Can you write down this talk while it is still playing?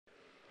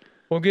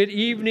Well, good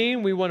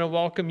evening. We want to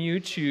welcome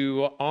you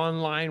to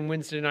online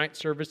Wednesday night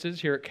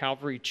services here at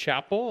Calvary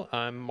Chapel.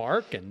 I'm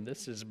Mark, and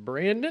this is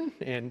Brandon,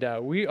 and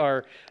we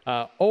are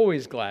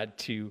always glad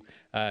to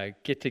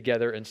get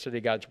together and study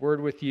God's Word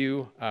with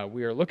you.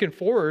 We are looking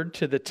forward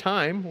to the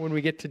time when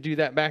we get to do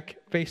that back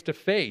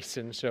face-to-face,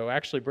 and so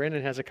actually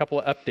Brandon has a couple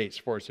of updates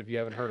for us if you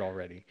haven't heard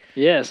already.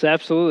 Yes,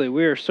 absolutely.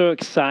 We are so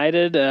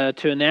excited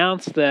to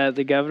announce that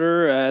the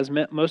governor, as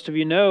most of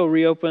you know,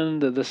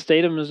 reopened the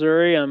state of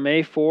Missouri on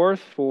May 4th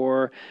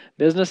for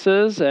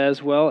businesses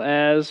as well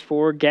as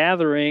for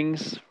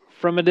gatherings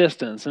from a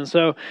distance. And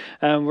so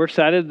we're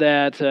excited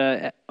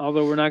that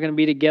although we're not going to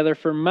be together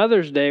for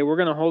Mother's Day, we're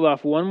going to hold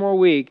off one more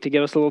week to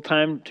give us a little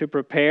time to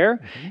prepare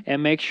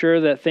and make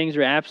sure that things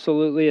are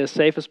absolutely as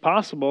safe as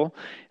possible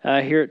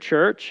here at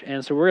church.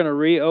 And so we're going to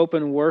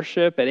reopen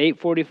worship at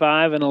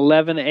 8:45 and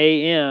 11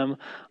 a.m.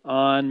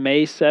 on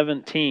May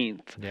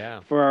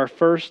 17th for our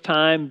first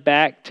time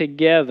back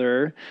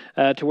together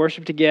to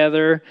worship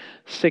together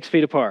 6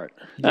 feet apart.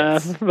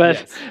 Yes.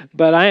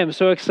 But I am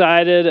so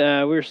excited.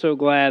 We're so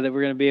glad that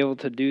we're going to be able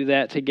to do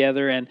that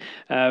together. And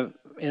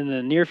in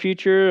the near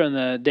future and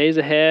the days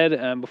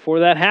ahead, before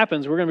that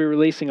happens, we're going to be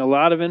releasing a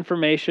lot of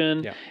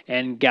information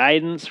and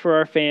guidance for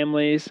our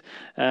families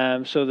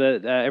so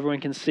that everyone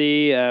can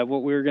see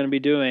what we're going to be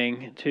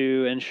doing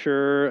to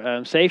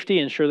ensure safety,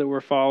 ensure that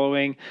we're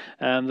following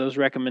those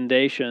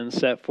recommendations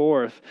set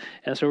forth.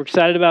 And so we're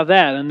excited about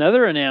that.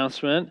 Another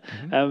announcement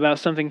about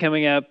something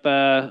coming up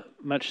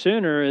much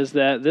sooner is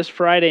that this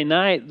Friday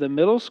night, the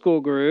middle school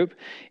group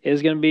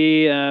is going to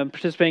be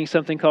participating in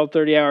something called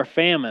 30-Hour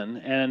Famine.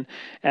 And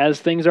as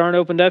things aren't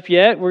opened up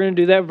yet, we're going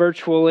to do that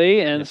virtually.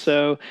 And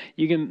so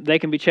they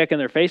can be checking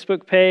their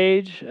Facebook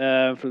page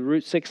for the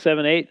Route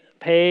 678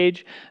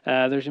 page.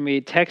 There's going to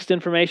be text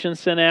information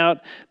sent out,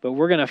 but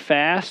we're going to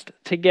fast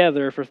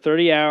together for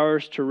 30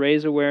 hours to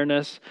raise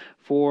awareness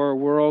for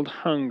world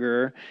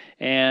hunger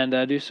and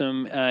do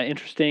some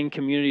interesting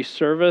community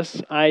service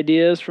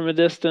ideas from a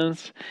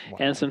distance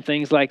and some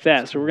things like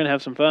that. So we're going to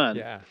have some fun.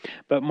 Yeah.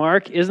 But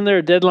Mark, isn't there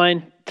a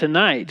deadline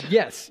tonight?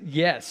 Yes.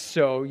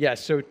 So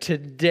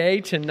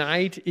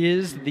tonight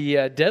is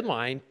the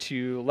deadline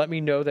to let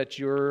me know that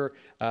your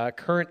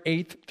current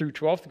 8th through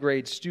 12th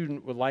grade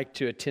student would like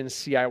to attend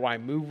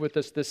CIY Move with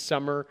us this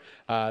summer.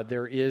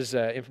 There is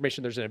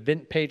information. There's an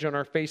event page on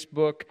our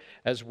Facebook,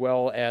 as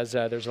well as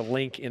there's a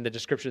link in the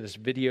description of this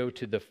video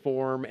to the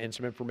form and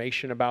some information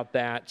about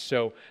that.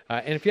 So,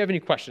 and if you have any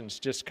questions,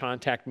 just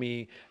contact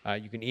me.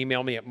 You can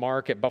email me at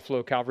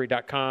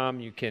mark@buffalocalvary.com.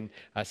 You can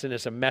send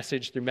us a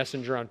message through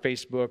Messenger on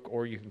Facebook,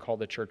 or you can call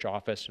the church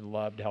office, and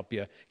love to help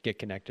you get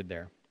connected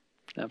there.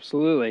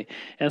 Absolutely.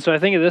 And so I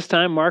think at this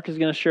time, Mark is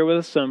going to share with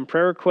us some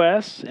prayer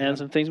requests and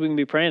some things we can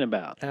be praying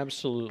about.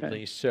 Absolutely.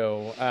 Okay.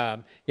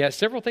 So,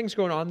 several things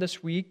going on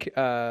this week.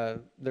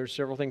 There's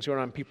several things going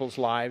on in people's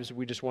lives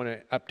we just want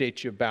to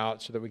update you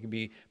about so that we can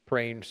be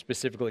praying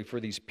specifically for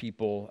these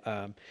people.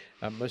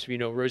 Most of you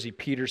know Rosie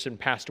Peterson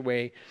passed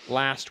away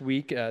last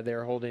week.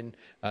 They're holding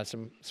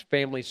some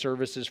family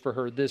services for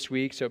her this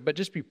week. So, but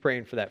just be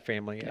praying for that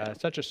family.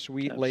 Such a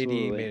sweet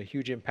lady, made a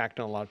huge impact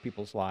on a lot of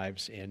people's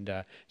lives, and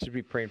just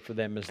be praying for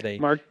them as they...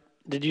 Mark,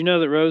 did you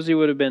know that Rosie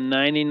would have been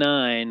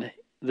 99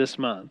 this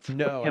month?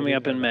 No. Coming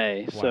up in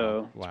May. Wow.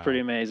 So it's pretty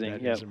amazing.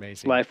 That is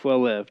amazing. Life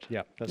well lived.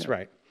 Yeah, that's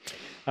right.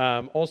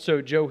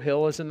 Also, Joe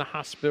Hill is in the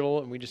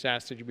hospital, and we just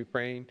asked that you be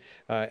praying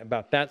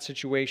about that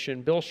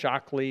situation. Bill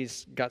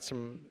Shockley's got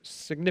some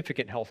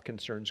significant health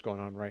concerns going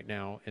on right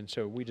now, and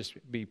so we just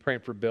be praying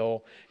for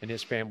Bill and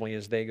his family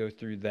as they go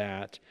through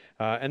that.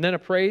 And then a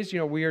praise,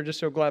 we are just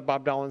so glad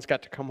Bob Dollins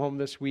got to come home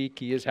this week.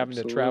 He is having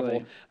to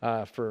travel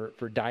for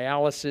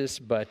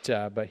dialysis,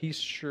 but he's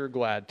sure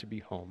glad to be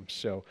home.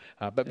 So,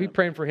 but be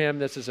praying for him.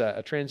 This is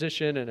a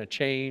transition and a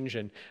change,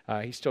 and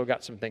he's still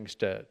got some things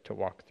to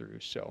walk through.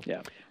 So,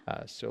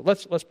 so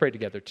let's pray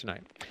together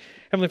tonight.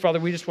 Heavenly Father,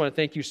 we just want to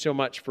thank you so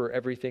much for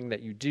everything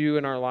that you do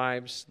in our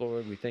lives.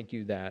 Lord, we thank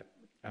you that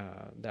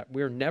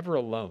we're never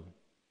alone,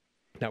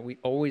 that we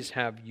always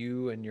have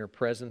you and your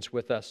presence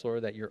with us,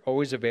 Lord, that you're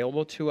always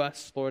available to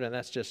us, Lord, and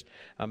that's just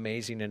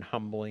amazing and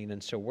humbling.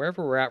 And so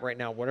wherever we're at right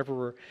now, whatever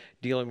we're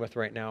dealing with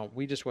right now,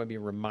 we just want to be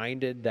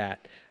reminded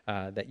that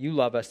you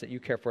love us, that you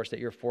care for us, that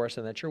you're for us,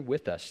 and that you're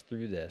with us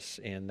through this,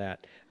 and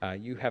that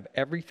you have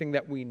everything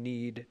that we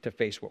need to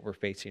face what we're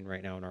facing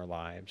right now in our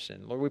lives.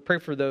 And Lord, we pray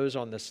for those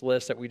on this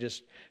list that we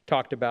just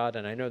talked about,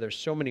 and I know there's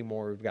so many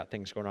more who've got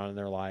things going on in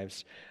their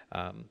lives.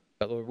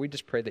 But Lord, we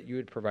just pray that you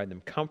would provide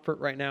them comfort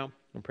right now.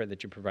 We pray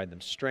that you provide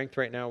them strength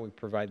right now. We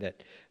provide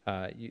that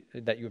you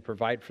would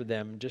provide for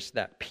them just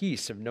that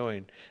peace of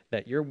knowing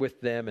that you're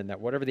with them and that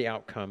whatever the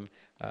outcome,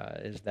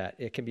 is that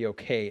it can be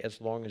okay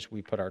as long as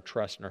we put our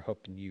trust and our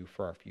hope in you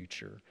for our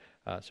future.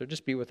 So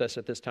just be with us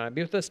at this time.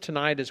 Be with us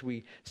tonight as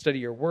we study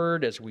your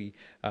word, as we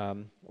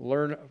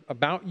learn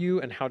about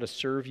you and how to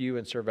serve you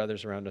and serve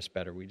others around us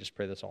better. We just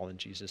pray this all in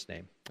Jesus'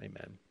 name.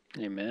 Amen.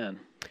 Amen.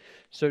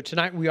 So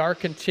tonight we are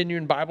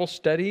continuing Bible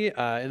study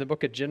in the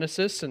book of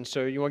Genesis. And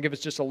so you want to give us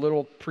just a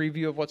little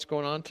preview of what's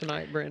going on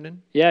tonight,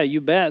 Brandon? Yeah, you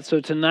bet.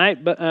 So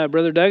tonight,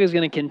 Brother Doug is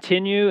going to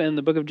continue in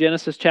the book of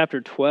Genesis chapter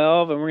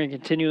 12, and we're going to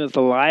continue with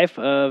the life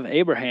of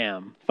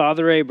Abraham,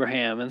 Father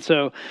Abraham. And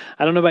so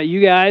I don't know about you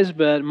guys,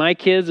 but my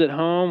kids at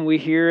home, we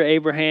hear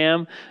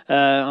Abraham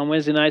on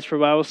Wednesday nights for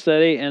Bible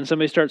study, and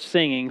somebody starts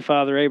singing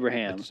Father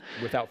Abraham. It's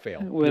without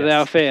fail.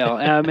 Without fail.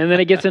 And then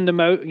it gets into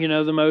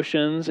the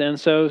motions. And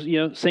so,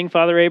 sing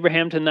Father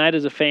Abraham tonight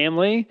as a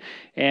family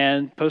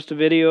and post a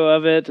video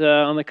of it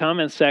on the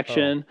comments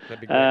section. Oh,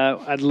 that'd be great.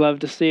 I'd love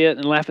to see it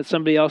and laugh at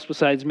somebody else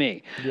besides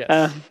me.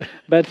 Yes.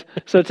 But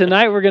so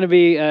tonight we're going to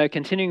be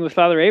continuing with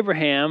Father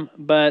Abraham.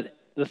 But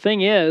the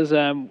thing is,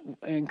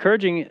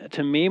 encouraging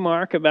to me,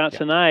 Mark, about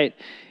tonight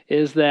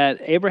is that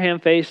Abraham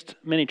faced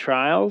many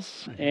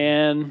trials,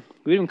 and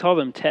we even call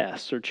them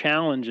tests or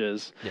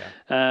challenges.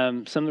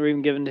 Some that were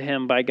even given to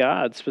him by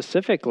God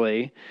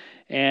specifically,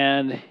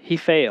 and he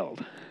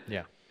failed.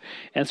 Yeah.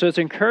 And so it's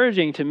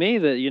encouraging to me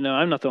that,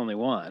 I'm not the only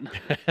one.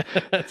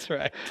 That's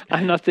right.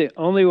 I'm not the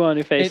only one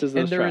who faces those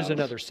trials. And there trials. is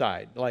another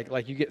side.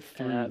 Like you get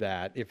through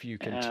that if you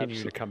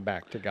continue to come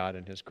back to God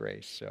and His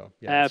grace. So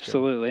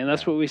absolutely. And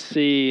that's what we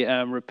see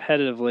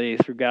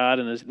repetitively through God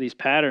and these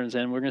patterns.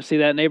 And we're going to see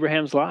that in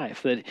Abraham's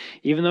life, that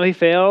even though he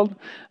failed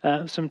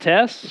some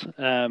tests,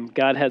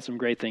 God had some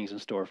great things in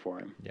store for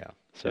him. Yeah.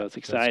 So it's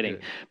exciting.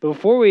 But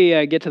before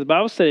we get to the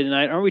Bible study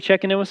tonight, aren't we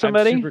checking in with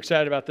somebody? I'm super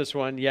excited about this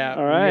one. Yeah,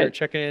 all right. We are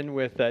checking in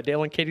with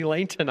Dale and Katie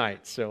Lane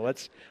tonight. So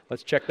let's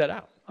check that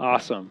out.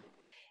 Awesome.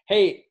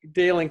 Hey,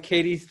 Dale and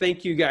Katie,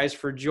 thank you guys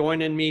for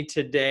joining me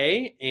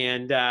today.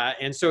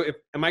 And so,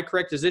 am I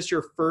correct? Is this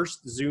your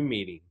first Zoom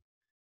meeting?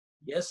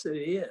 Yes, it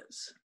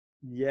is.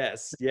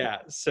 Yes, yeah.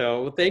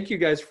 So thank you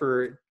guys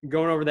for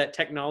going over that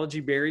technology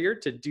barrier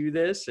to do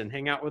this and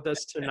hang out with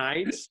us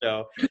tonight.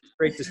 So it's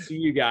great to see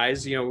you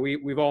guys.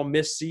 We've all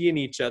missed seeing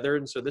each other,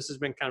 and so this has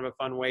been kind of a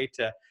fun way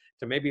to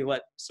maybe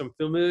let some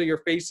familiar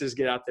faces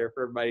get out there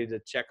for everybody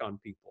to check on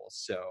people.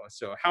 So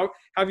how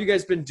have you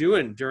guys been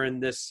doing during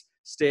this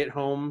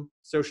stay-at-home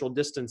social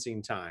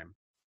distancing time?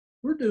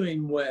 We're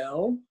doing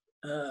well.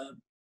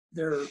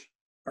 There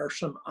are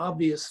some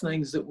obvious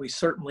things that we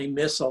certainly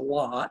miss a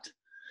lot.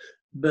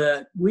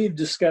 But we've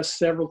discussed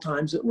several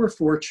times that we're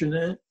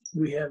fortunate.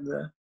 We have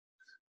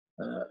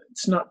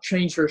it's not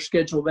changed our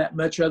schedule that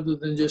much other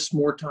than just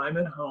more time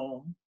at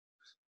home.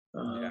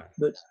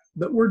 But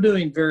we're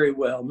doing very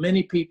well.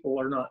 Many people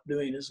are not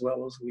doing as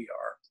well as we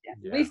are.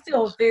 Yeah. We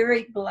feel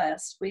very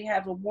blessed. We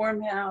have a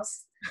warm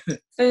house,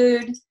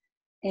 food,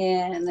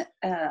 and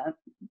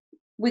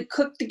we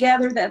cook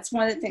together. That's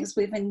one of the things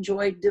we've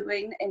enjoyed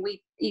doing. And we've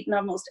eaten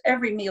almost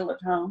every meal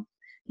at home.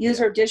 Use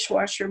our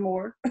dishwasher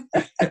more.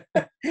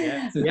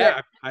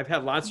 Yeah, I've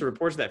had lots of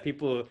reports that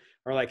people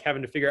are like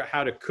having to figure out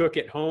how to cook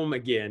at home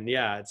again.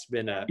 Yeah, it's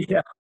been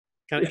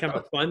kind of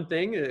a fun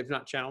thing, if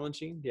not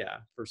challenging. Yeah,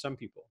 for some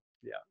people.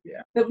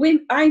 Yeah. But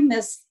I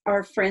miss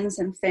our friends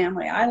and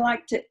family. I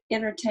like to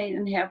entertain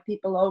and have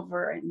people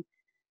over, and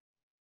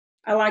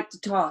I like to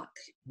talk.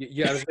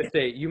 Yeah, I was going to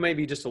say, you may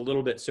be just a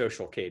little bit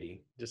social,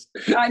 Katie.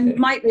 I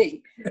might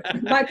be.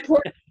 My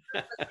poor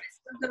I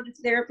go to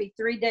therapy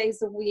 3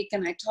 days a week,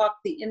 and I talk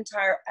the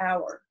entire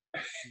hour.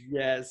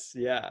 Yes,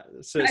 yeah.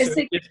 So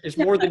it's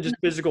more than just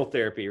physical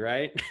therapy,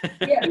 right?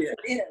 Yes,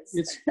 it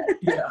is.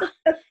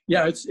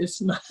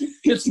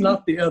 It's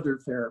not the other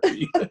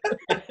therapy.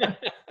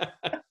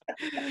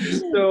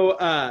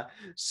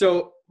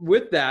 So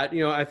with that,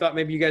 I thought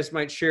maybe you guys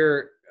might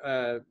share.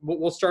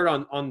 We'll start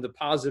on the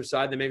positive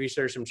side, then maybe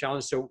share some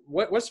challenges. So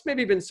what's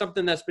maybe been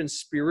something that's been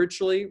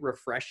spiritually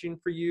refreshing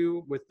for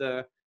you with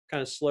the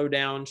kind of slow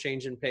down,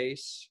 change in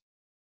pace?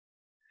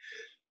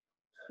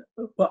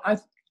 Well,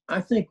 I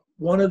think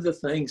one of the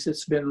things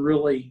that's been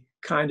really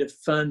kind of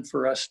fun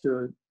for us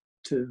to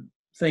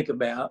think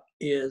about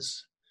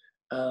is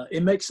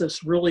it makes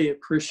us really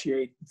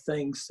appreciate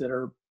things that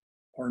are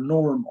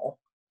normal.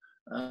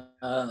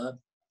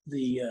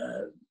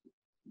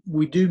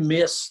 We do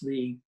miss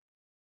the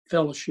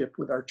fellowship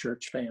with our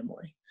church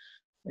family,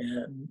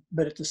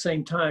 but at the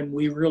same time,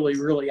 we really,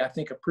 really, I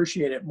think,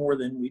 appreciate it more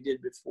than we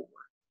did before.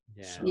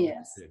 Yeah. So,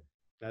 yes.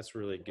 That's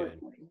really good.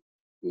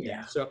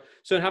 Yeah. So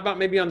how about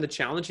maybe on the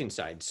challenging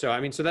side?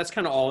 So, so that's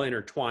kind of all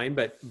intertwined,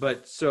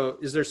 but so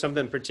is there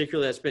something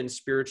particular that's been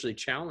spiritually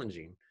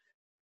challenging?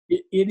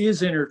 It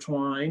is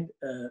intertwined.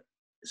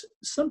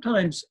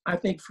 Sometimes I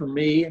think for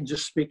me, and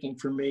just speaking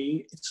for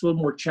me, it's a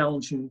little more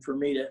challenging for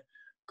me to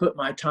put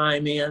my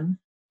time in,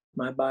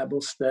 my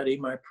Bible study,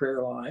 my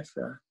prayer life.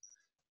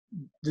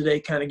 The day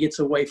kind of gets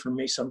away from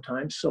me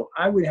sometimes. So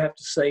I would have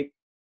to say,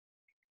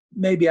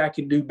 maybe I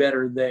could do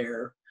better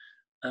there.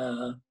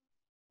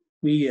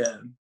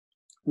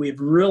 We've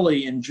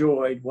really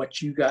enjoyed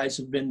what you guys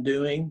have been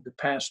doing, the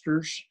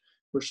pastors,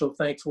 we're so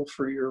thankful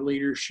for your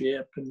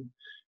leadership, and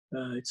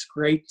it's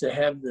great to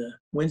have the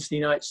Wednesday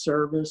night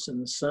service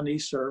and the Sunday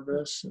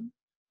service, and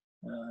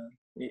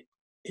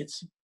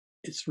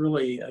it's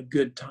really a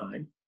good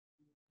time.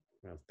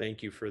 Well,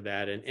 thank you for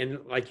that. And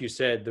like you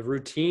said, the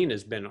routine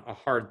has been a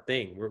hard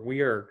thing.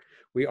 We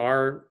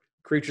are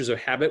creatures of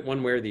habit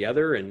one way or the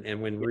other.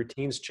 And when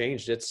routines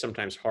change, it's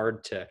sometimes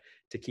hard to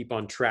keep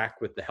on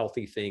track with the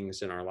healthy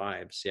things in our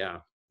lives. Yeah.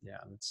 Yeah.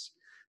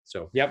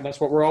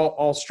 That's what we're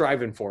all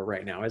striving for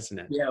right now, isn't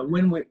it? Yeah.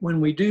 When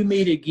we do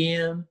meet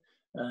again,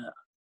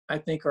 I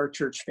think our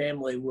church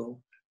family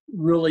will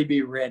really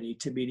be ready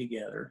to be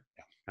together.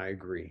 I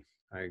agree.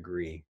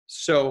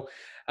 So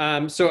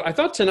I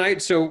thought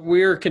tonight, so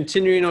we're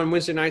continuing on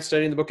Wednesday night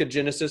studying the book of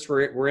Genesis.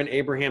 We're in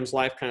Abraham's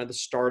life, kind of the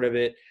start of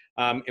it.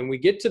 And we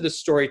get to the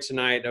story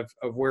tonight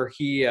of where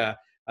he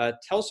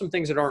tells some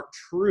things that aren't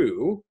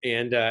true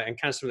and kind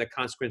of some of the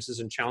consequences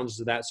and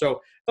challenges of that. So I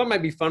thought it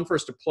might be fun for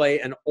us to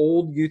play an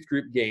old youth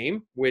group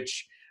game,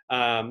 which,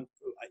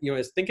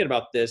 as thinking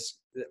about this,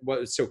 what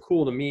was so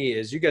cool to me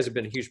is you guys have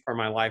been a huge part of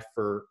my life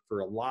for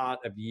a lot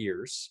of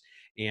years.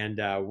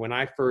 And when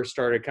I first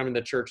started coming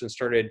to church and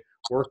started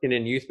working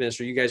in youth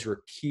ministry, you guys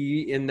were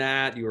key in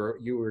that. You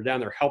were down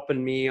there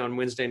helping me on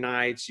Wednesday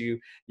nights. You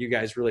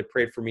guys really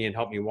prayed for me and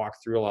helped me walk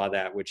through a lot of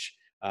that, which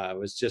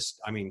was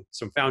just,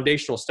 some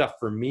foundational stuff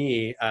for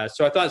me.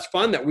 So I thought it's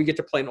fun that we get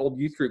to play an old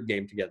youth group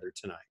game together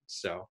tonight.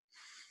 So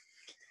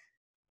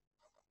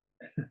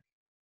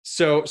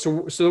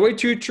the way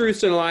Two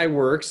Truths and a Lie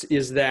works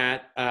is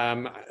that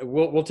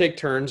we'll take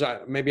turns.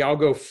 Maybe I'll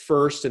go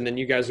first and then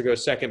you guys will go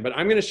second. But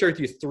I'm going to share with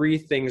you 3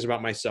 things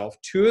about myself.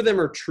 2 of them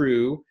are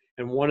true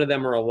and 1 of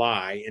them are a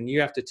lie. And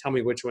you have to tell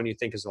me which one you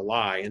think is a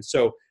lie. And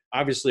so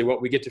obviously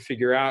what we get to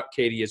figure out,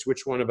 Katie, is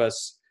which one of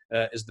us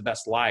is the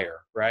best liar,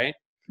 right?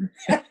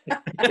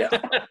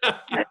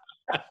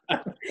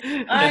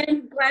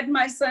 I'm glad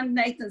my son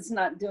Nathan's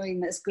not doing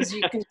this because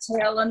you can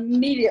tell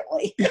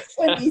immediately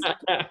when he's.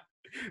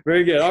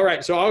 Very good. All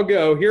right. So I'll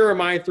go. Here are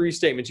my 3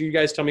 statements. You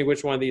guys tell me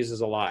which one of these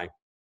is a lie.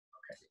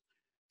 Okay.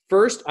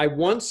 First, I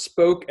once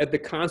spoke at the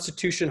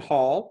Constitution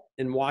Hall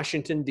in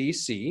Washington,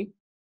 D.C.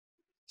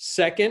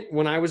 Second,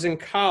 when I was in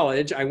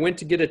college, I went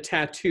to get a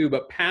tattoo,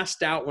 but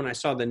passed out when I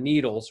saw the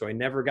needle, so I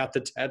never got the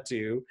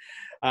tattoo.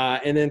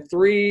 And then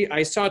 3,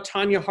 I saw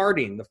Tanya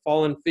Harding, the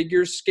Fallen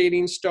Figures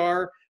skating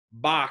star,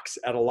 box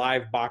at a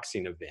live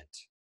boxing event.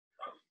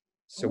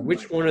 So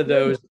which one of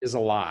those is a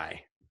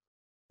lie?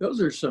 Those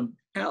are some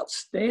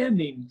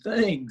outstanding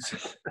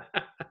things.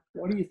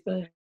 What do you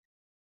think?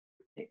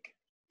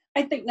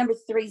 I think number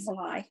 3 is a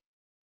lie.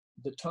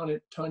 The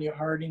Tanya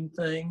Harding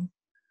thing.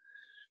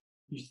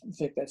 You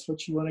think that's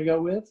what you want to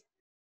go with?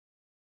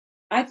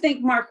 I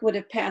think Mark would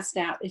have passed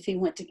out if he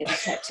went to get a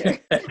tattoo.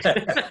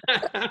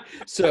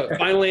 So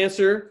final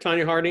answer,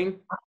 Tanya Harding.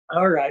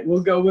 All right,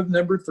 we'll go with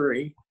number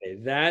 3.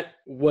 Okay, that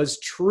was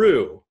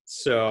true.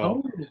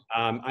 So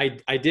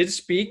I did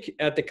speak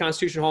at the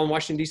Constitution Hall in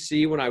Washington,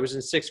 D.C. when I was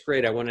in 6th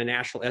grade. I won a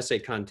national essay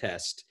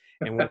contest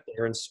and went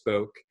there and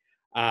spoke.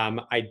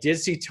 I did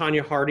see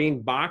Tanya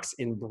Harding box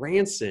in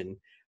Branson.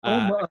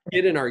 A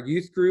kid in our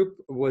youth group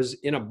was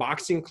in a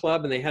boxing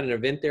club and they had an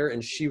event there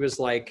and she was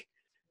like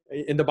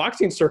in the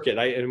boxing circuit.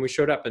 And we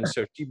showed up and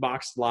so she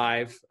boxed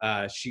live.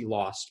 She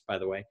lost, by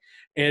the way.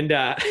 And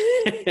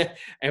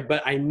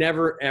but I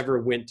never ever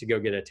went to go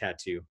get a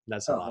tattoo.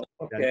 That's a lot.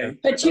 Okay.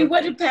 But you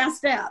would have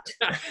passed out.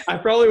 I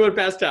probably would have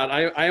passed out.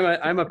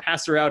 I'm a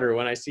passer outer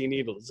when I see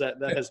needles. That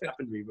has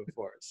happened to me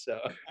before. So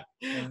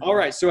all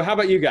right. So how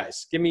about you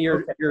guys? Give me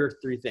your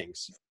 3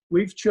 things.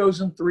 We've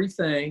chosen 3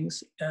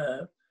 things.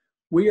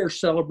 We are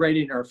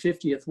celebrating our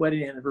 50th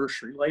wedding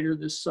anniversary later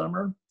this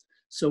summer.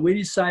 So we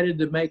decided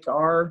to make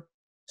our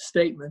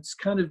statements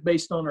kind of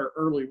based on our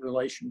early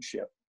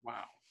relationship.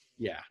 Wow.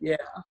 Yeah. Yeah.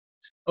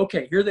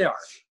 Okay, here they are.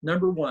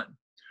 Number 1,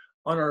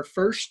 on our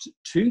first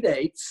 2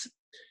 dates,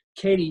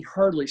 Katie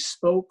hardly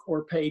spoke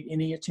or paid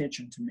any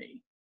attention to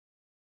me.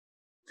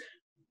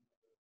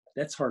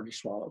 That's hard to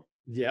swallow.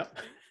 Yep.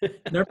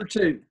 Number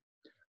 2,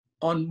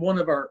 on one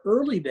of our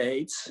early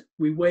dates,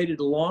 we waited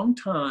a long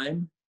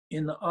time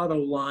in the auto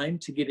line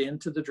to get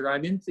into the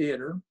drive-in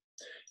theater.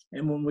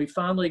 And when we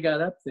finally got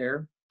up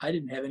there, I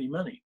didn't have any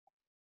money.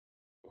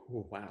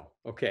 Oh, wow.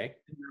 Okay.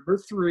 And number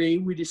 3,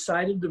 we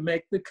decided to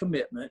make the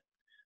commitment.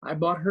 I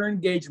bought her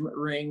engagement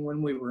ring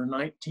when we were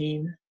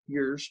 19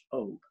 years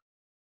old.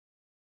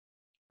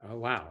 Oh,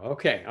 wow.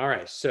 Okay. All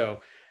right.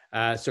 So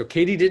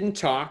Katie didn't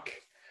talk,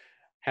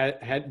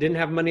 didn't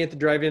have money at the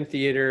drive-in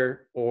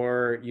theater,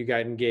 or you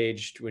got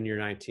engaged when you're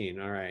 19.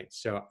 All right.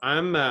 So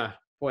I'm,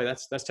 boy,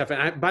 that's tough.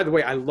 And by the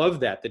way, I love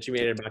that you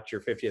made it about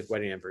your 50th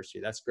wedding anniversary.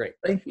 That's great.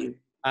 Thank you.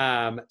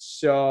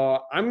 So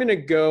I'm going to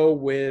go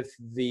with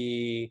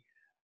the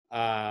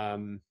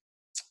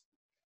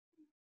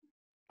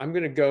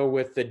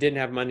didn't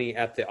have money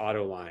at the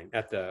auto line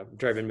at the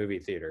drive-in movie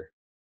theater.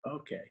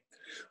 Okay.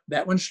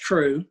 That one's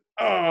true.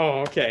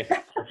 Oh, okay.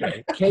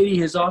 Okay. Katie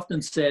has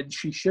often said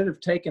she should have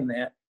taken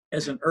that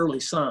as an early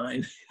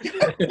sign.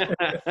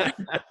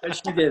 But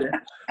she didn't.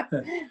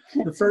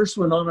 The first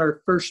one, on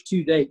our first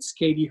 2 dates,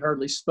 Katie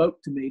hardly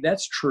spoke to me.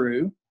 That's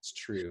true. It's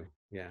true.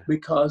 Yeah.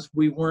 Because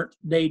we weren't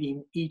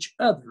dating each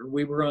other.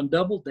 We were on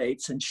double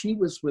dates, and she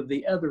was with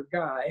the other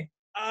guy.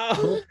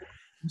 Oh.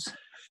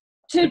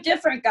 Two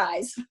different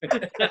guys.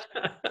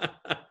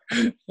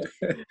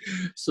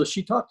 So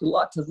she talked a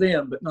lot to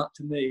them, but not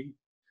to me.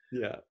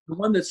 Yeah. The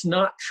one that's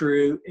not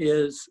true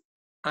is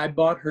I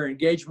bought her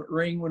engagement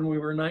ring when we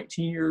were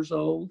 19 years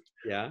old.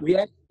 Yeah. We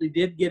actually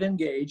did get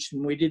engaged,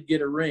 and we did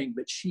get a ring,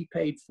 but she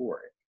paid for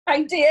it.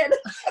 I did.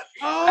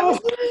 Oh.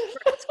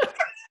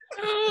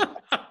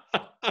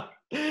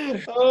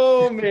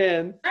 Oh,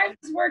 man. I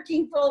was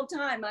working full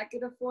time. I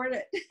could afford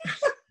it.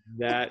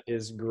 That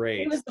is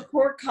great. He was a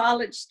poor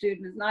college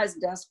student, and I was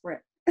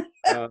desperate.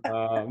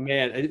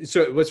 Man.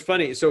 So it was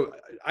funny. So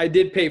I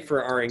did pay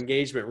for our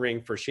engagement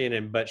ring for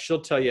Shannon, but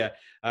she'll tell you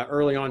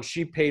early on,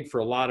 she paid for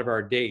a lot of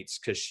our dates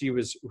because she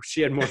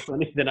had more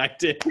money than I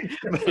did,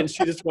 and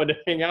she just wanted to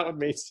hang out with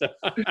me. So,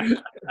 so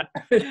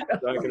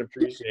I can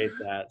appreciate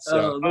that.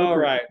 So, all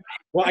right.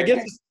 Well, I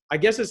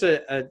guess it's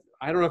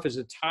I don't know if it's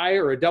a tie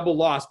or a double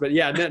loss, but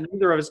yeah,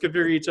 neither of us could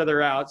figure each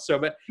other out. So,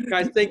 but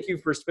guys, thank you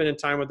for spending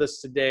time with us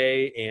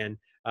today and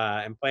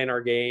playing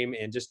our game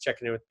and just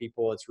checking in with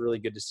people. It's really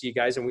good to see you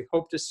guys, and we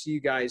hope to see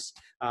you guys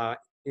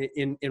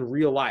in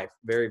real life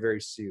very, very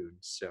soon.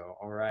 So,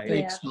 all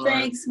right.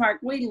 Thanks, Mark.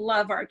 We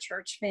love our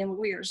church family.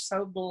 We are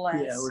so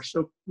blessed.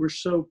 Yeah, we're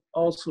so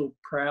also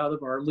proud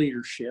of our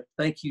leadership.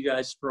 Thank you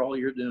guys for all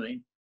you're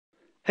doing.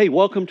 Hey,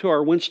 welcome to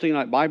our Wednesday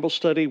night Bible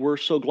study. We're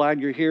so glad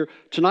you're here.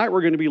 Tonight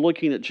we're going to be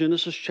looking at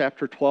Genesis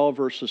chapter 12,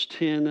 verses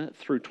 10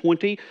 through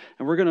 20,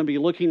 and we're going to be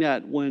looking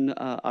at when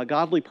a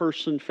godly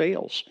person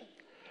fails.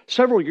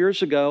 Several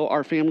years ago,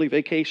 our family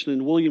vacationed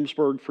in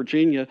Williamsburg,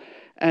 Virginia,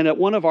 and at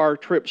one of our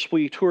trips,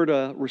 we toured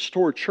a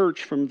restored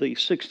church from the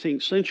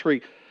 16th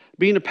century.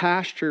 Being a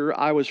pastor,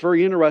 I was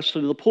very interested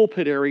in the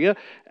pulpit area,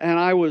 and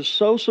I was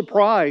so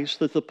surprised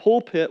that the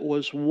pulpit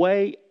was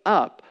way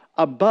up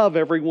above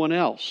everyone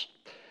else.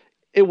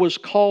 It was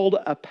called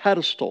a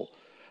pedestal.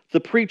 The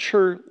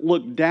preacher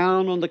looked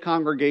down on the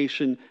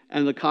congregation,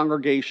 and the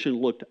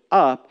congregation looked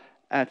up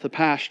at the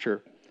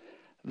pastor.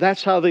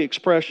 That's how the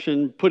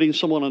expression putting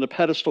someone on a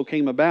pedestal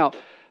came about.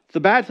 The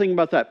bad thing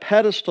about that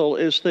pedestal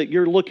is that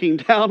you're looking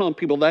down on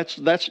people.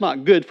 That's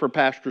not good for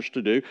pastors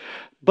to do.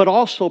 But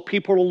also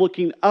people are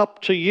looking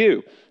up to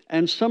you.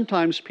 And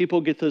sometimes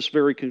people get this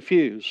very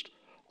confused.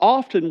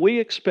 Often we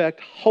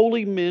expect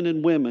holy men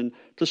and women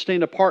to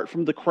stand apart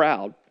from the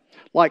crowd,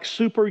 like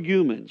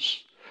superhumans.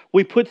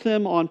 We put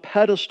them on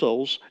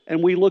pedestals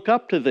and we look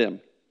up to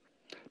them.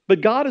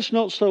 But God is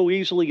not so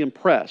easily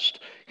impressed.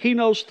 He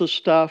knows the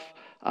stuff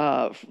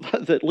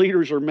that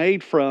leaders are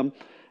made from,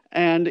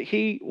 and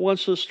He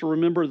wants us to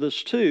remember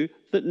this too,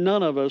 that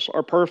none of us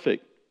are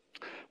perfect.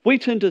 We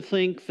tend to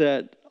think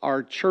that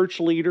our church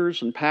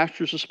leaders and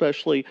pastors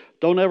especially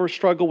don't ever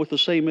struggle with the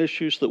same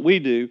issues that we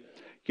do,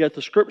 yet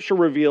the Scripture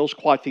reveals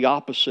quite the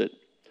opposite.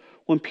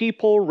 When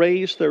people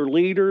raise their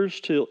leaders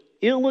to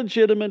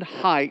illegitimate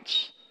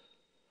heights,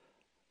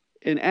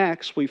 in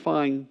Acts we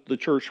find the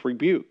church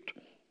rebuked.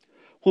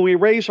 When we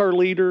raise our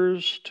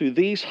leaders to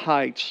these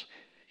heights,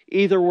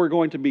 either we're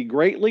going to be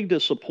greatly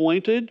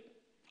disappointed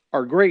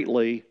or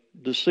greatly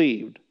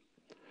deceived.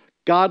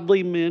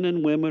 Godly men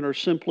and women are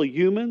simply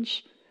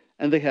humans,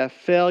 and they have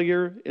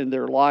failure in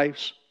their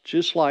lives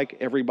just like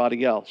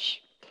everybody else.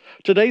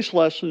 Today's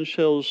lesson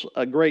shows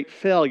a great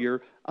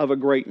failure of a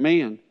great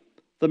man.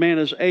 The man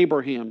is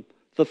Abraham,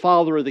 the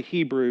father of the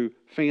Hebrew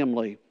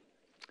family.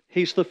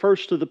 He's the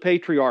first of the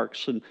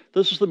patriarchs, and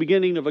this is the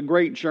beginning of a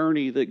great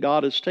journey that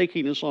God is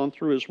taking us on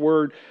through His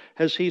Word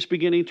as He's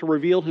beginning to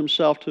reveal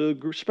Himself to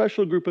a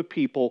special group of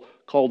people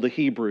called the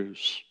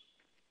Hebrews.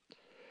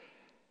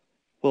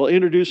 Well,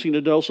 introducing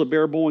a dose of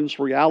bare bones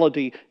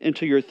reality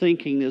into your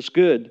thinking is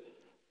good.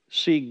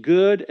 See,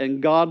 good and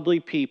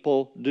godly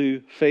people do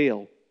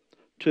fail.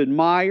 To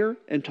admire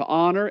and to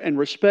honor and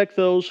respect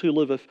those who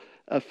live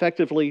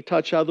effectively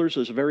touch others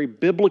is very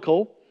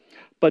biblical.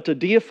 But to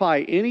deify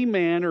any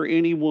man or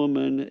any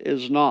woman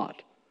is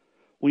not.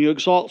 When you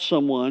exalt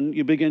someone,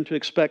 you begin to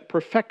expect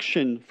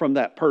perfection from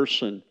that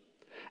person.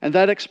 And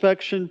that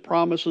expectation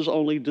promises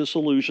only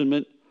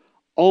disillusionment.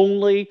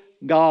 Only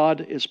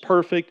God is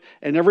perfect,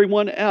 and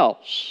everyone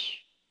else,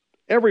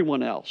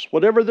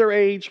 whatever their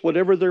age,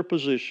 whatever their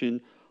position,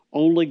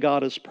 only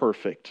God is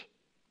perfect.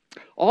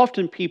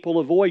 Often people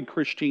avoid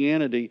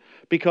Christianity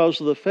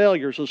because of the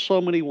failures of so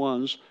many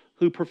ones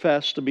who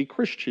profess to be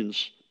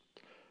Christians.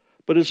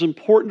 But it's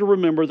important to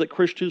remember that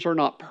Christians are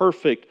not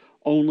perfect,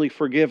 only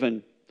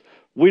forgiven.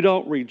 We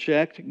don't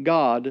reject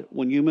God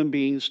when human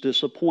beings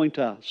disappoint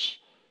us.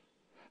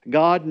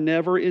 God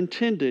never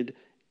intended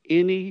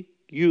any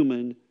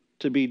human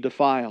to be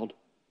defiled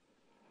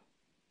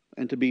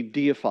and to be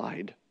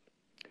deified.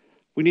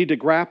 We need to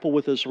grapple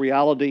with this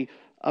reality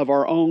of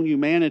our own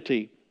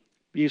humanity.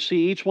 You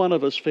see, each one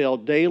of us fail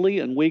daily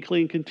and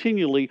weekly and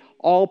continually.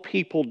 All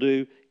people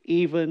do,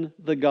 even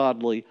the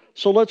godly.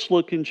 So let's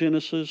look in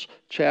Genesis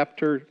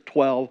chapter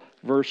 12,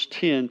 verse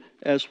 10,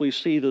 as we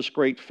see this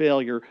great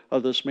failure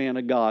of this man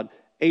of God,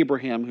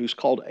 Abraham, who's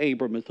called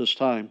Abram at this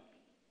time.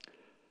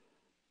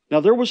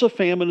 Now there was a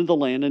famine in the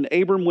land, and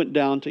Abram went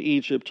down to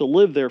Egypt to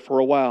live there for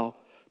a while,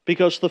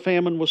 because the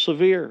famine was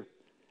severe.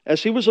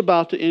 As he was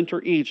about to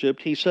enter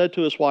Egypt, he said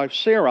to his wife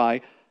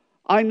Sarai,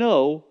 I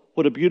know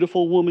what a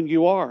beautiful woman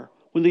you are.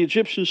 When the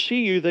Egyptians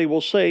see you, they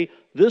will say,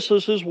 this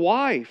is his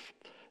wife.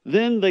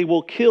 Then they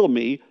will kill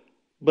me,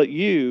 but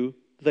you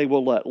they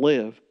will let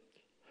live.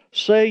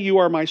 Say you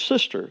are my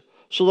sister,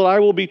 so that I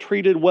will be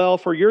treated well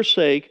for your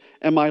sake,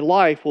 and my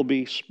life will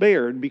be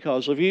spared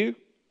because of you.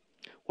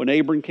 When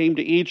Abram came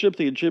to Egypt,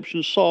 the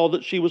Egyptians saw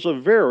that she was a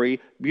very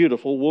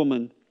beautiful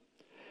woman.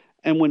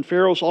 And when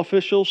Pharaoh's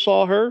officials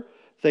saw her,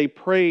 they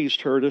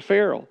praised her to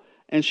Pharaoh,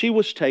 and she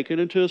was taken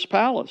into his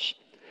palace.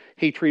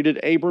 He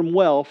treated Abram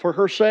well for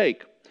her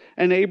sake.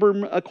 And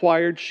Abram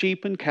acquired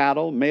sheep and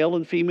cattle, male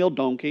and female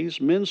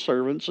donkeys, men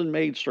servants and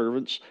maid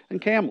servants,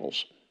 and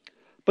camels.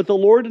 But the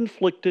Lord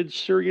inflicted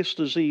serious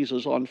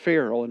diseases on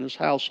Pharaoh and his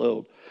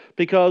household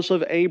because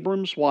of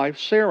Abram's wife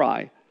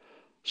Sarai.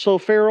 So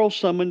Pharaoh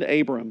summoned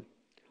Abram.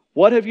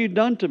 What have you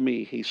done to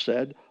me? He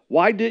said.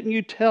 Why didn't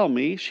you tell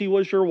me she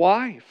was your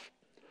wife?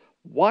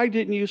 Why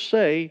did you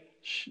say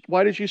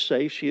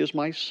she is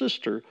my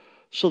sister,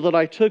 so that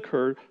I took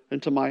her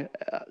to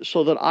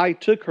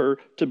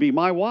be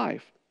my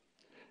wife?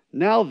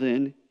 Now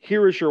then,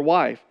 here is your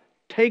wife.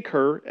 Take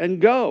her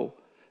and go.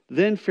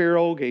 Then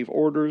Pharaoh gave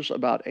orders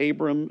about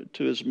Abram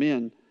to his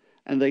men,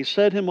 and they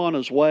set him on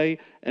his way,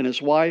 and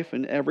his wife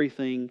and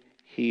everything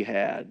he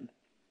had.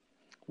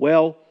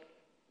 Well,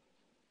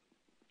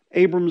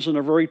 Abram's in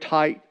a very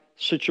tight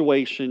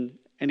situation,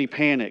 and he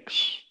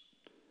panics.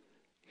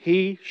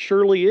 He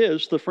surely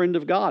is the friend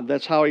of God.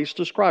 That's how he's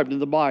described in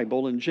the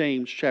Bible in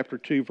James chapter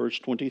 2, verse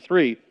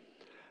 23.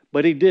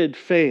 But he did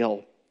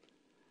fail.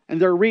 And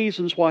there are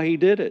reasons why he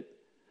did it.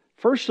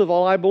 First of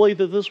all, I believe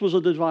that this was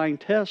a divine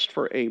test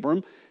for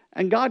Abram.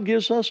 And God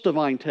gives us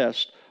divine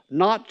tests,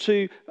 not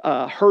to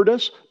hurt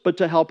us, but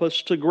to help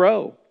us to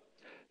grow.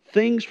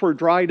 Things were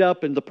dried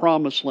up in the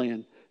promised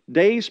land.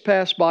 Days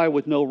passed by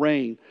with no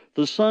rain.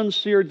 The sun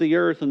seared the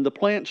earth and the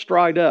plants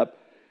dried up.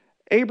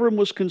 Abram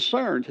was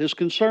concerned. His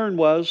concern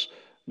was,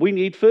 we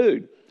need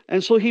food.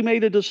 And so he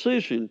made a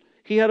decision.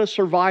 He had a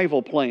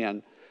survival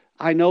plan.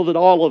 I know that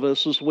all of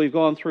us, as we've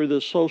gone through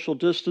this social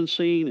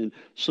distancing, and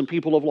some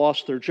people have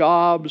lost their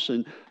jobs,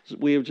 and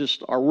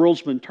our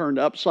world's been turned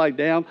upside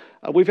down.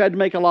 We've had to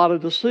make a lot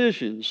of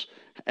decisions.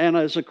 And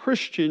as a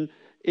Christian,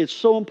 it's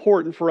so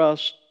important for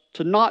us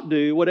to not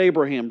do what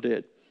Abraham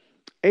did.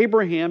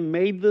 Abraham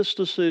made this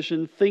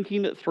decision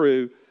thinking it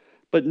through,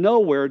 but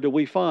nowhere do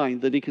we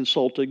find that he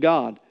consulted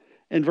God.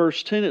 In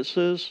verse 10 it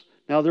says,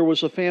 Now there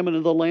was a famine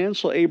in the land,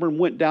 so Abram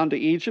went down to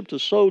Egypt to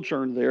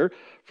sojourn there,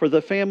 for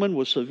the famine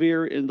was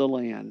severe in the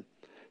land.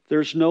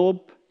 There's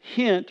no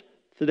hint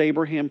that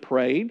Abraham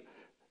prayed.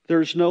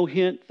 There's no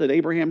hint that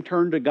Abraham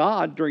turned to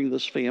God during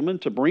this famine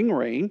to bring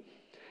rain.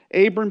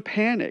 Abram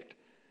panicked.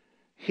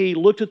 He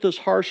looked at this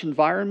harsh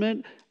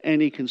environment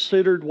and he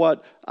considered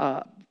what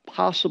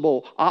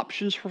possible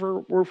options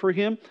were for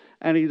him,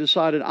 and he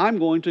decided, I'm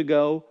going to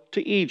go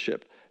to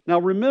Egypt. Now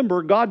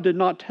remember, God did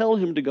not tell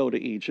him to go to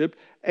Egypt.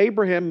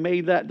 Abraham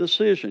made that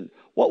decision.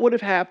 What would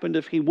have happened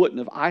if he wouldn't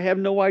have? I have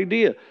no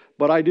idea.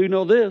 But I do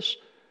know this: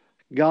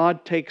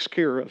 God takes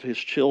care of his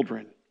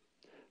children.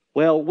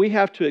 Well, we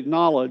have to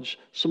acknowledge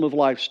some of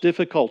life's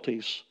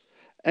difficulties.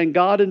 And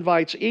God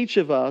invites each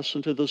of us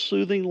into the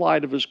soothing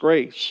light of his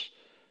grace.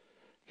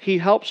 He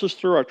helps us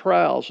through our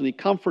trials, and he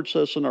comforts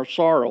us in our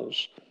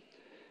sorrows.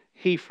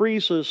 He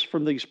frees us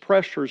from these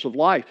pressures of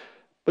life.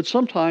 But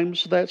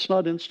sometimes that's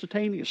not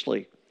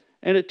instantaneously.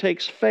 And it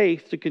takes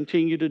faith to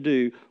continue to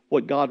do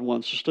what God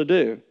wants us to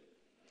do.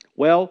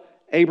 Well,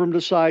 Abram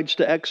decides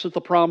to exit the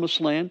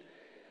promised land.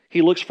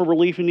 He looks for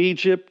relief in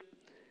Egypt.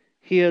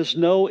 We have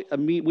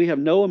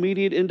no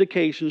immediate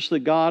indications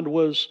that God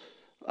was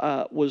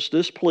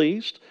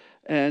displeased,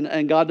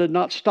 and God did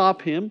not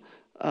stop him.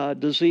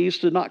 Disease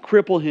did not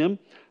cripple him.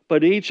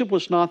 But Egypt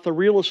was not the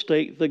real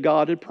estate that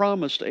God had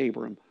promised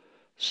Abram.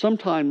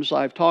 Sometimes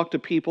I've talked to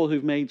people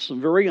who've made some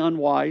very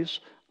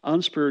unwise,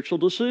 unspiritual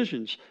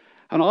decisions.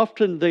 And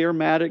often they are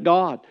mad at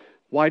God.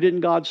 Why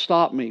didn't God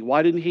stop me?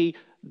 Why didn't he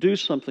do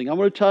something? I'm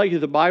going to tell you,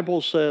 the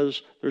Bible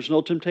says there's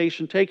no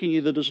temptation taking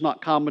you that is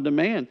not common to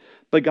man.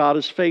 But God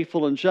is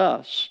faithful and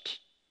just.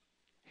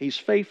 He's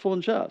faithful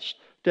and just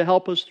to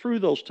help us through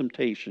those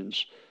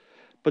temptations.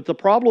 But the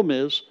problem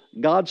is,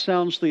 God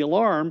sounds the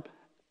alarm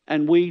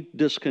and we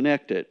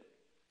disconnect it.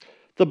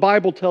 The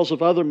Bible tells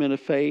of other men of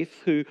faith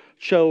who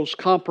chose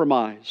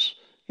compromise.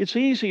 It's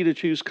easy to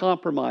choose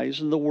compromise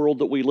in the world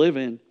that we live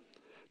in.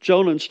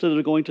 Jonah, instead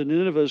of going to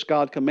Nineveh as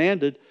God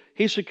commanded,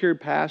 he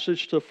secured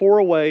passage to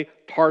faraway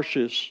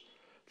Tarshish.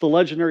 The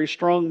legendary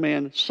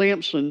strongman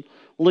Samson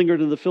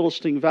lingered in the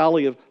Philistine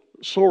valley of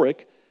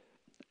Sorek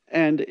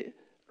and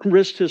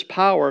risked his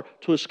power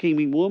to a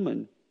scheming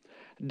woman.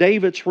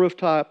 David's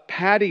rooftop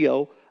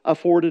patio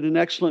afforded an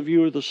excellent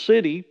view of the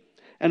city,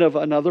 and of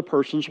another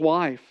person's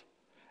wife.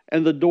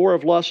 And the door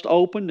of lust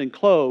opened and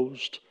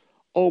closed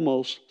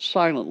almost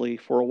silently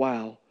for a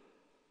while.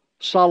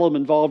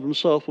 Solomon involved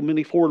himself with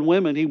many foreign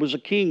women. He was a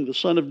king, the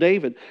son of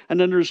David,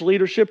 and under his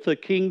leadership the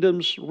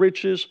kingdom's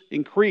riches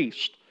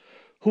increased.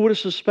 Who would have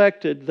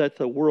suspected that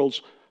the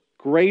world's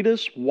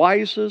greatest,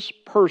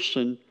 wisest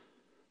person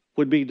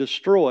would be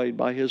destroyed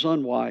by his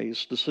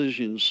unwise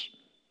decisions?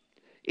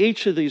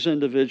 Each of these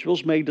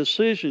individuals made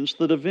decisions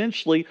that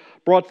eventually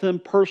brought them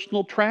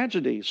personal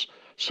tragedies.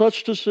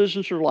 Such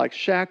decisions are like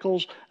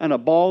shackles and a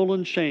ball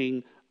and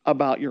chain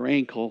about your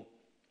ankle.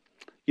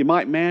 You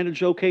might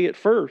manage okay at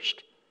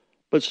first,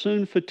 but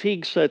soon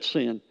fatigue sets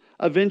in.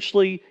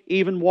 Eventually,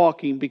 even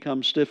walking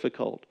becomes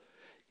difficult.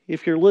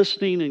 If you're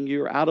listening and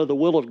you're out of the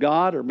will of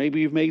God, or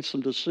maybe you've made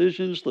some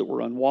decisions that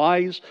were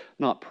unwise,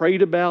 not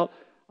prayed about,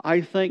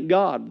 I thank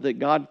God that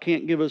God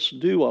can't give us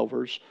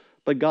do-overs,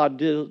 but God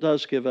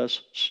does give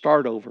us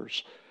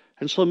start-overs.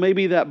 And so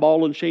maybe that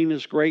ball and chain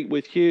is great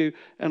with you,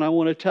 and I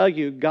want to tell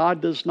you,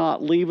 God does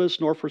not leave us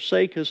nor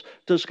forsake us.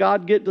 Does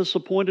God get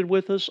disappointed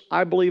with us?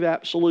 I believe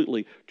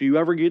absolutely. Do you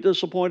ever get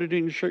disappointed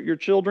in your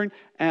children?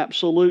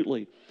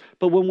 Absolutely.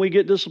 But when we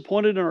get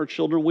disappointed in our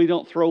children, we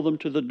don't throw them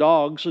to the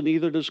dogs, and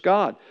neither does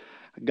God.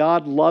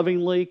 God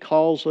lovingly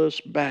calls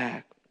us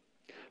back.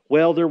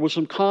 Well, there were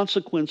some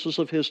consequences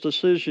of his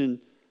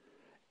decision.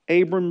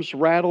 Abram's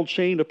rattled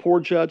chain of poor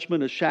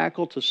judgment is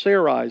shackled to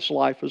Sarai's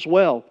life as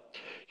well.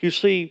 You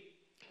see,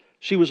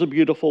 she was a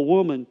beautiful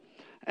woman.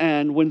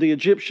 And when the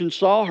Egyptians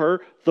saw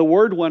her, the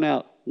word went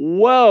out,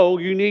 whoa,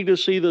 you need to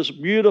see this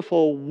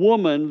beautiful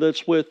woman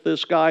that's with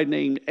this guy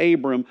named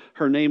Abram.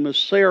 Her name is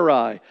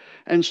Sarai.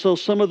 And so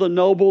some of the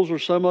nobles or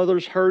some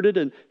others heard it,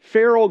 and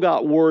Pharaoh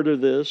got word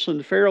of this.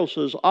 And Pharaoh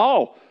says,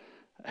 oh,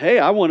 hey,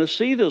 I want to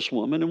see this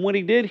woman. And when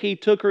he did, he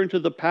took her into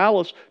the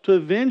palace to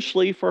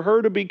eventually for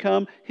her to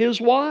become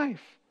his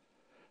wife.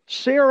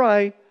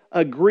 Sarai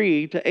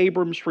agreed to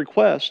Abram's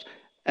request,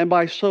 and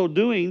by so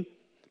doing,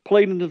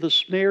 played into the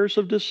snares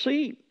of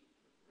deceit.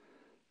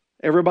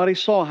 Everybody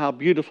saw how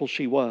beautiful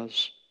she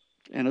was.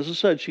 And as I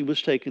said, she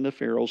was taken to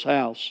Pharaoh's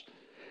house.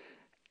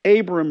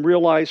 Abram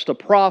realized a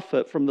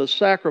profit from the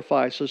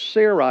sacrifice of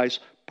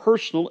Sarai's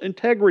personal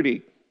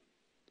integrity.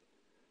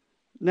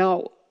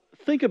 Now,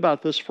 think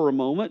about this for a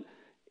moment.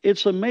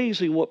 It's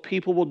amazing what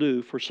people will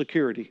do for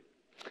security.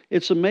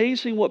 It's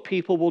amazing what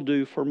people will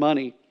do for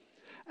money.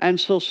 And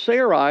so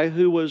Sarai,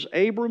 who was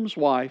Abram's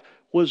wife,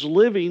 was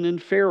living in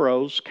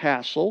Pharaoh's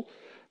castle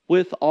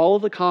with all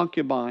of the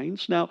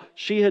concubines. Now,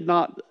 she had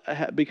not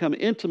become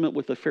intimate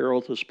with the Pharaoh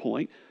at this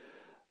point.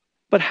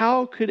 But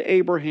how could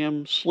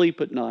Abraham sleep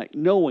at night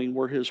knowing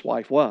where his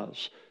wife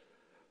was?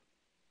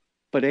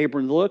 But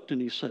Abram looked and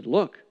he said,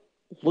 look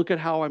at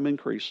how I'm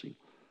increasing.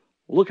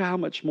 Look at how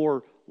much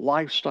more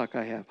livestock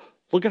I have.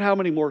 Look at how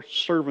many more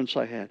servants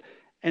I had.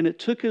 And it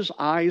took his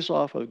eyes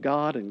off of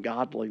God and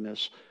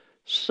godliness.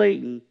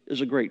 Satan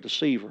is a great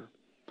deceiver.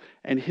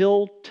 And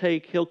he'll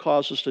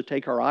cause us to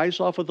take our eyes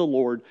off of the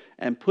Lord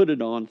and put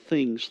it on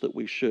things that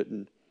we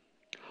shouldn't.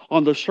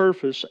 On the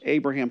surface,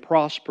 Abraham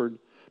prospered,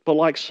 but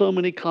like so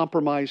many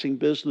compromising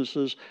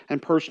businesses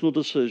and personal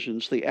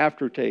decisions, the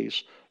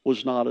aftertaste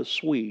was not as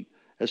sweet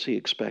as he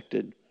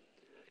expected.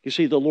 You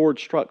see, the Lord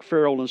struck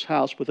Pharaoh and his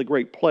house with a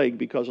great plague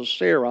because of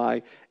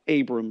Sarai,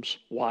 Abram's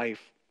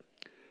wife.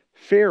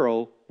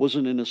 Pharaoh was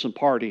an innocent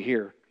party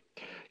here.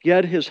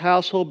 Yet his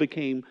household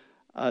became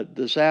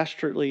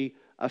disastrously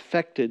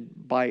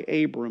affected by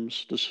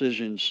Abram's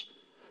decisions.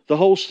 The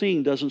whole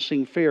scene doesn't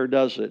seem fair,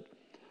 does it?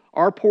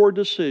 Our poor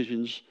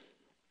decisions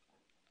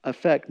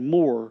affect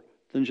more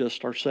than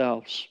just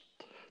ourselves.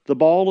 The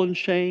ball and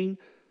chain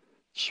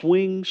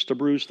swings to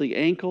bruise the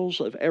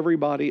ankles of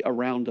everybody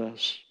around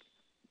us.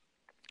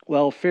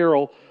 Well,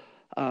 Pharaoh,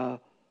 not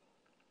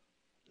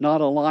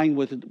aligned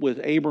with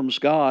Abram's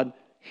God,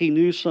 he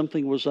knew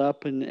something was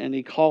up, and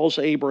he calls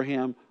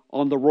Abraham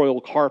on the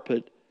royal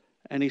carpet,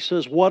 and he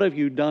says, what have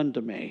you done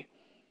to me?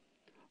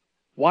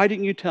 Why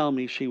didn't you tell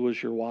me she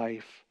was your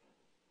wife?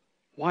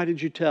 Why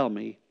did you tell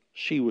me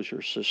she was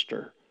your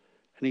sister?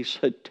 And he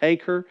said,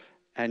 take her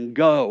and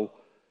go.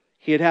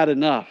 He had had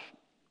enough.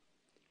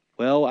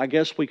 Well, I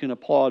guess we can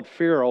applaud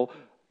Pharaoh,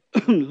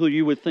 who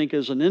you would think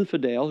is an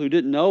infidel, who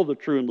didn't know the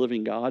true and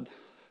living God,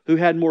 who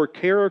had more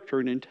character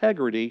and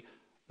integrity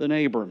than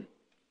Abram.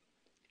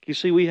 You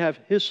see, we have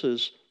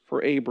hisses for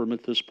Abram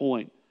at this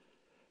point.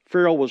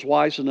 Pharaoh was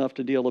wise enough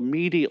to deal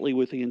immediately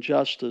with the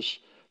injustice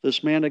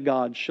this man of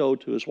God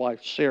showed to his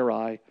wife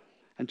Sarai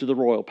and to the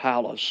royal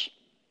palace.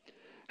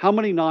 How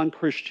many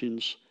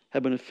non-Christians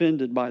have been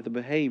offended by the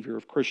behavior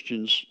of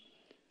Christians?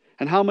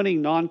 And how many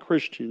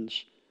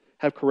non-Christians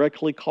have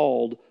correctly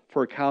called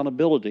for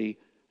accountability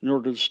in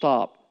order to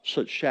stop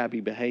such shabby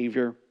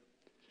behavior?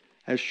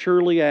 As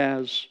surely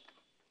as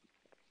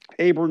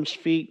Abram's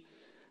feet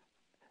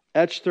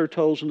etched their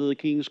toes into the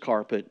king's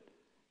carpet,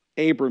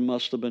 Abram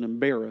must have been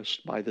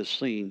embarrassed by this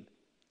scene.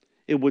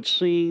 It would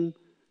seem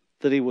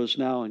that he was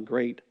now in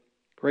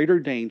greater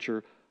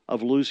danger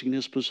of losing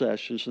his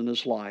possessions in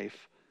his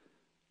life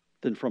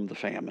than from the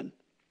famine.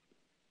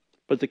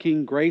 But the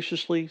king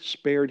graciously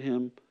spared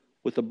him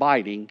with a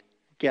biting,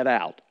 "Get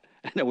out."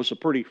 And it was a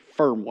pretty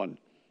firm one.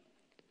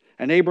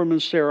 And Abram and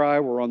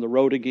Sarai were on the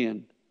road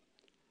again.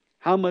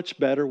 How much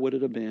better would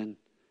it have been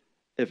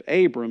if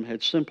Abram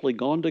had simply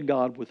gone to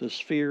God with his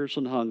fears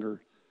and hunger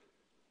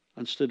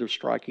instead of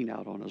striking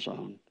out on his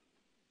own?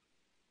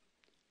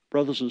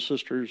 Brothers and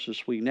sisters,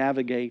 as we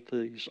navigate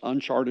these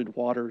uncharted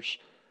waters,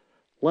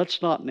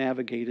 let's not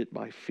navigate it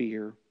by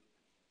fear.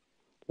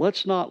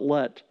 Let's not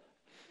let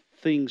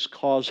things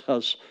cause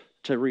us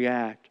to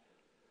react.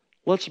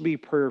 Let's be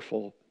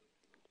prayerful.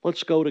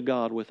 Let's go to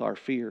God with our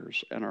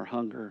fears and our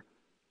hunger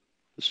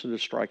instead of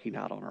striking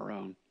out on our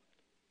own.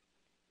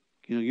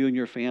 You know, you and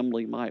your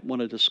family might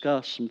want to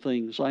discuss some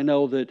things. I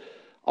know that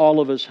all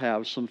of us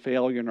have some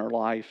failure in our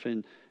life,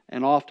 and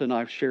often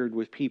I've shared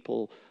with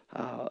people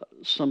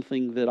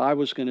something that I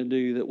was going to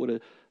do that would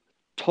have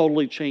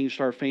totally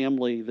changed our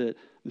family, that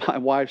my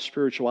wife's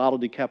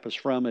spirituality kept us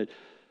from it.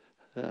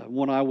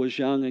 When I was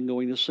young and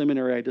going to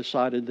seminary, I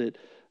decided that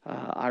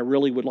I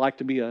really would like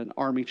to be an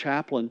Army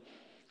chaplain.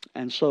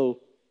 And so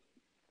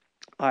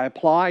I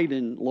applied,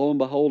 and lo and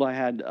behold, I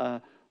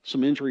had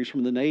some injuries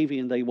from the Navy,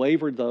 and they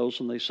waived those,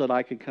 and they said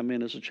I could come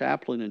in as a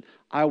chaplain. And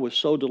I was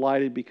so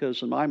delighted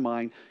because in my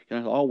mind,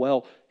 oh,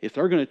 well, if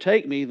they're going to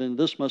take me, then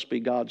this must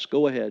be God's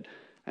go-ahead.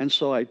 And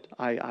so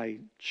I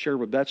shared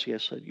with Betsy, I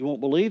said, "You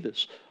won't believe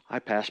this. I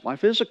passed my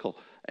physical,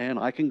 and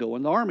I can go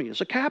in the Army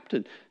as a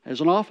captain,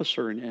 as an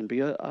officer, and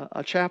be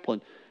a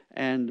chaplain."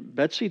 And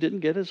Betsy didn't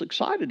get as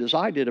excited as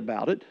I did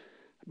about it.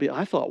 But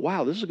I thought,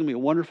 wow, this is going to be a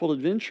wonderful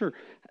adventure.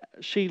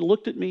 She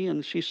looked at me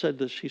and she said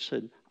this. She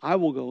said, "I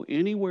will go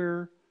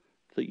anywhere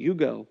that you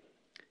go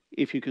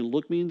if you can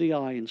look me in the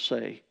eye and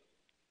say,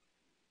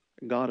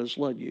 God has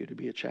led you to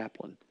be a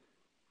chaplain."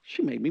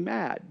 She made me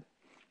mad.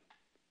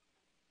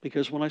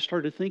 Because when I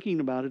started thinking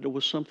about it, it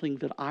was something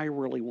that I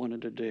really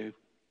wanted to do.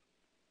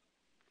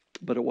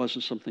 But it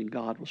wasn't something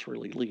God was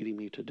really leading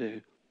me to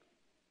do.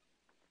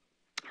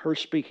 Her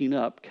speaking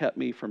up kept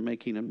me from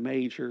making a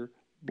major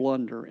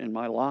blunder in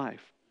my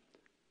life.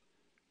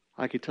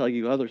 I could tell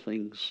you other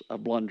things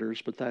of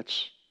blunders, but that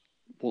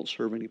won't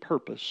serve any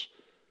purpose.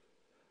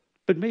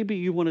 But maybe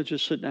you want to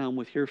just sit down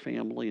with your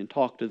family and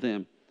talk to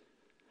them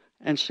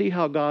and see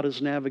how God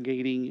is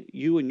navigating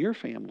you and your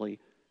family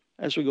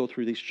as we go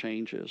through these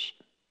changes.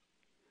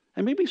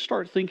 And maybe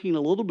start thinking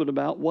a little bit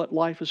about what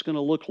life is going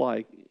to look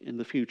like in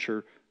the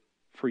future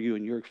for you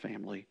and your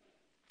family.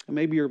 And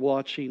maybe you're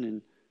watching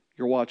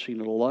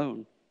it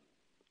alone.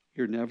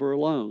 You're never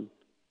alone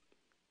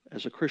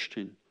as a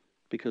Christian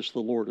because the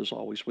Lord is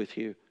always with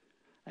you.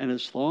 And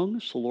as long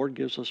as the Lord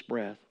gives us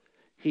breath,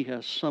 He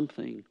has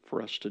something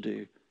for us to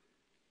do.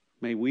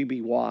 May we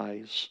be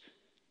wise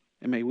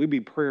and may we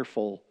be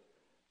prayerful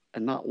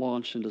and not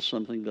launch into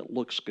something that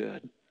looks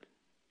good.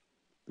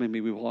 May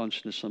we launch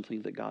into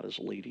something that God is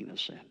leading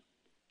us in.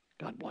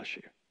 God bless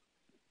you.